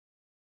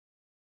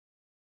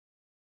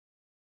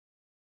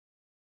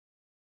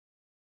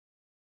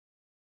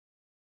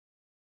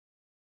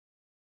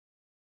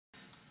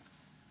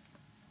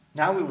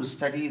Now we will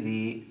study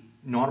the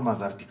norma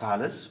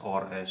verticalis,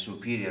 or a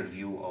superior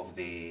view of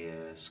the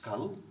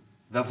skull.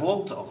 The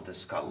vault of the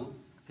skull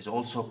is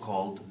also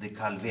called the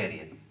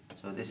calvaria.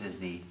 So this is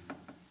the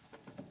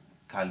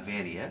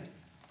calvaria,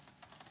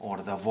 or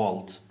the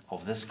vault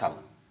of the skull.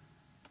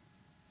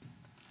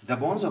 The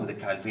bones of the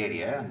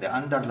calvaria and the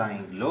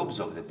underlying lobes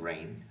of the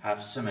brain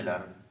have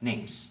similar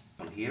names.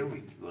 Here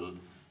we will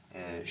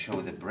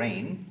show the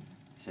brain.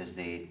 This is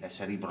the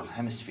cerebral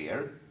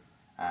hemisphere,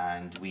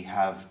 and we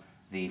have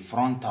the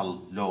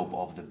frontal lobe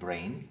of the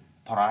brain,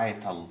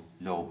 parietal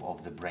lobe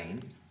of the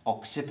brain,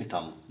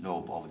 occipital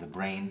lobe of the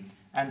brain,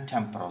 and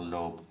temporal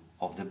lobe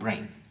of the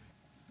brain.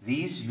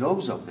 These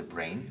lobes of the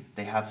brain,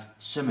 they have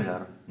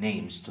similar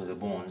names to the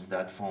bones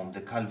that form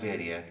the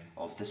calvaria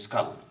of the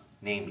skull.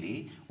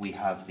 Namely, we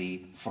have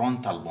the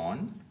frontal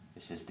bone,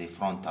 this is the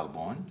frontal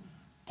bone,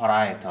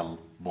 parietal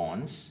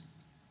bones,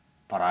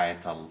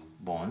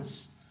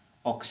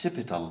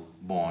 occipital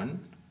bone,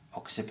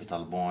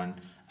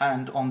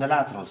 and on the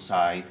lateral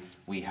side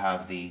we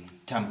have the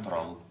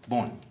temporal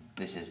bone.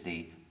 This is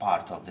the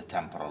part of the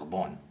temporal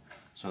bone.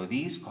 So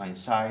these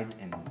coincide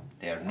in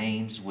their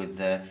names with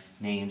the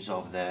names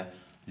of the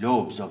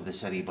lobes of the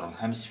cerebral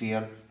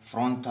hemisphere: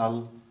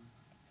 frontal,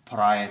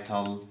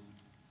 parietal,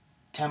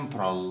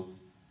 temporal,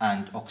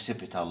 and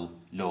occipital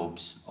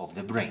lobes of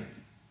the brain.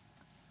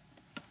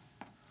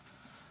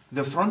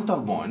 The frontal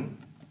bone,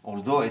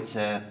 although it's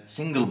a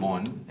single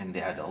bone in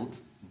the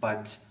adult,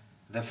 but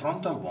the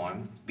frontal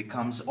bone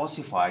becomes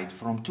ossified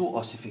from two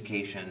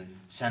ossification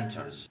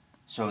centers.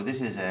 So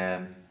this is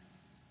a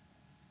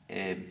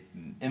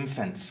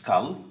infant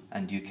skull,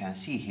 and you can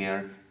see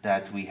here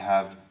that we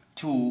have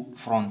two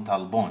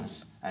frontal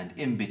bones, and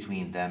in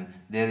between them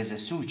there is a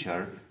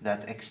suture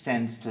that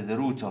extends to the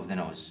root of the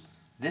nose.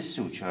 This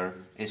suture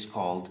is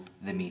called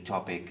the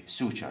metopic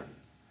suture.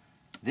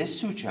 This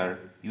suture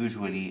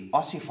usually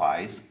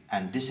ossifies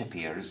and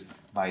disappears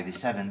by the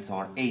 7th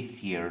or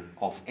 8th year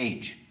of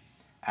age,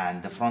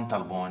 and the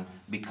frontal bone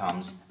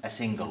becomes a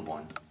single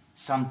bone.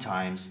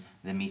 Sometimes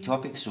the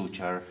metopic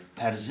suture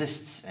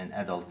persists in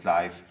adult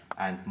life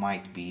and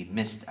might be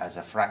missed as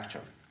a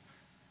fracture.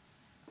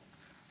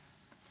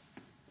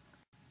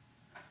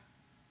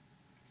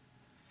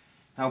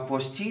 Now,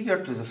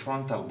 posterior to the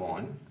frontal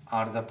bone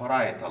are the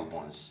parietal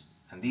bones.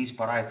 And these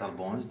parietal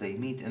bones, they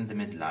meet in the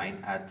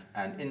midline at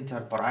an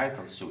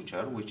interparietal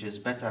suture, which is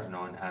better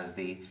known as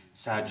the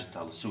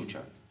sagittal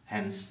suture,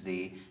 hence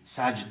the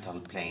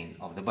sagittal plane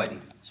of the body.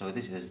 So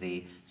this is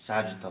the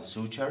sagittal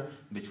suture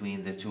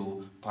between the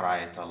two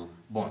parietal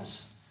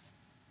bones.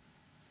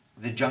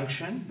 The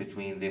junction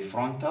between the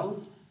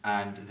frontal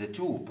and the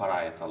two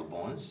parietal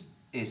bones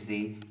is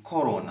the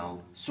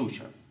coronal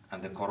suture,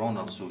 and the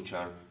coronal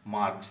suture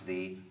marks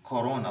the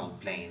coronal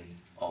plane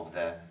of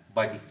the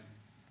body.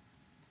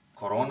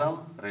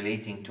 Coronal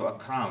relating to a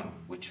crown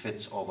which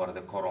fits over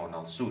the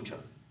coronal suture.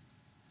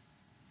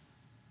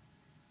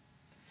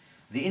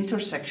 The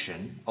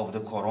intersection of the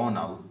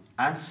coronal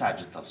and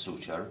sagittal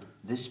suture,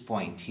 this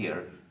point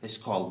here, is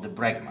called the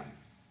bregma.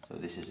 So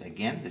this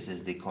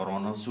is the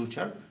coronal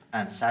suture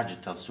and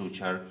sagittal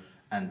suture,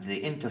 and the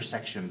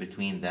intersection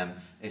between them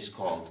is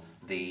called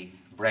the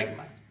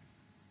bregma.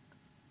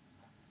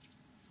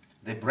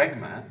 The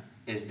bregma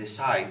is the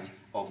site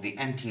of the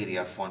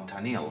anterior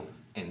fontanelle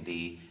in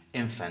the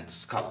infant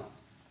skull.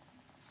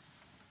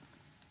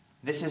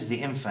 This is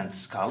the infant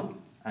skull,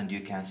 and you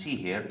can see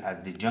here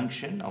at the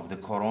junction of the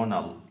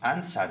coronal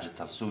and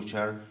sagittal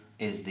suture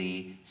is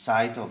the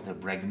site of the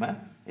bregma.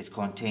 It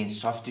contains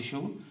soft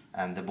tissue,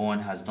 and the bone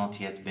has not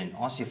yet been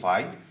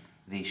ossified.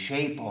 The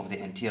shape of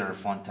the anterior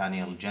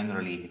fontanelle,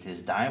 generally it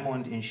is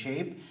diamond in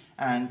shape,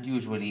 and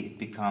usually it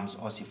becomes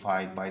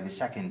ossified by the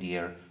 2nd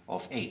year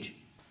of age.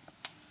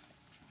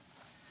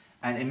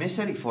 An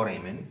emissary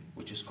foramen,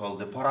 which is called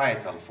the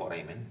parietal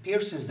foramen,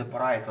 pierces the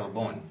parietal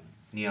bone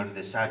near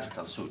the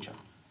sagittal suture.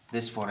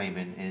 This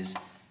foramen is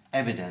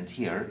evident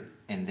here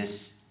in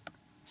this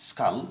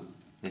skull.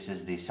 This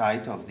is the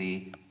site of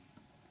the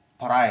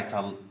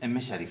parietal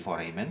emissary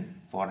foramen,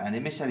 for an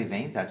emissary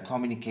vein that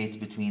communicates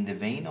between the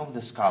vein of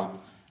the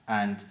scalp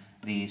and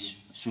the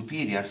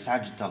superior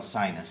sagittal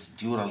sinus,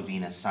 dural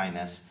venous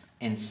sinus,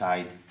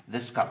 inside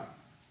the skull.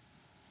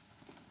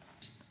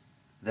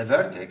 The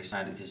vertex,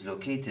 and it is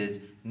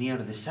located near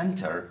the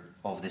center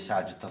of the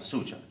sagittal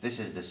suture. This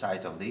is the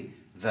site of the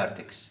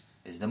vertex.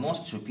 It's the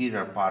most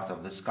superior part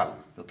of the skull,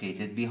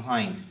 located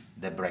behind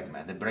the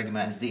bregma. The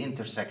bregma is the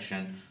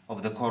intersection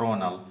of the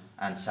coronal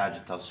and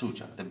sagittal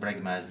suture. The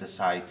bregma is the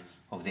site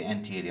of the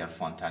anterior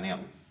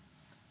fontanelle.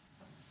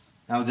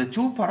 Now, the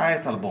two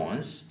parietal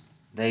bones,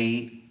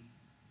 they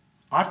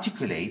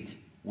articulate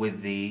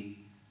with the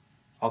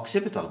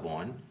occipital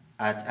bone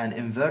at an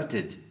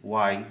inverted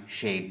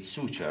Y-shaped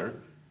suture,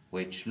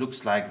 which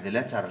looks like the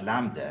letter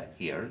lambda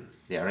here.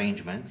 The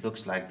arrangement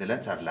looks like the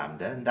letter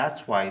lambda, and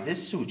that's why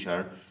this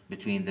suture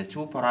between the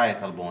two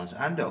parietal bones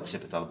and the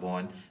occipital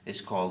bone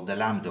is called the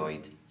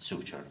lambdoid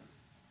suture.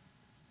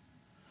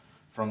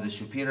 From the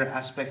superior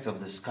aspect of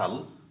the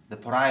skull, the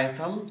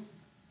parietal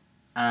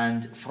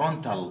and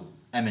frontal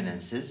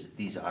eminences.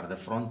 These are the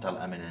frontal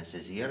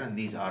eminences here, and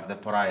these are the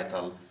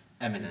parietal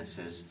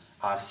eminences,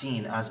 are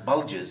seen as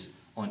bulges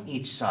on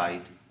each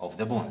side of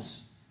the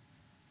bones.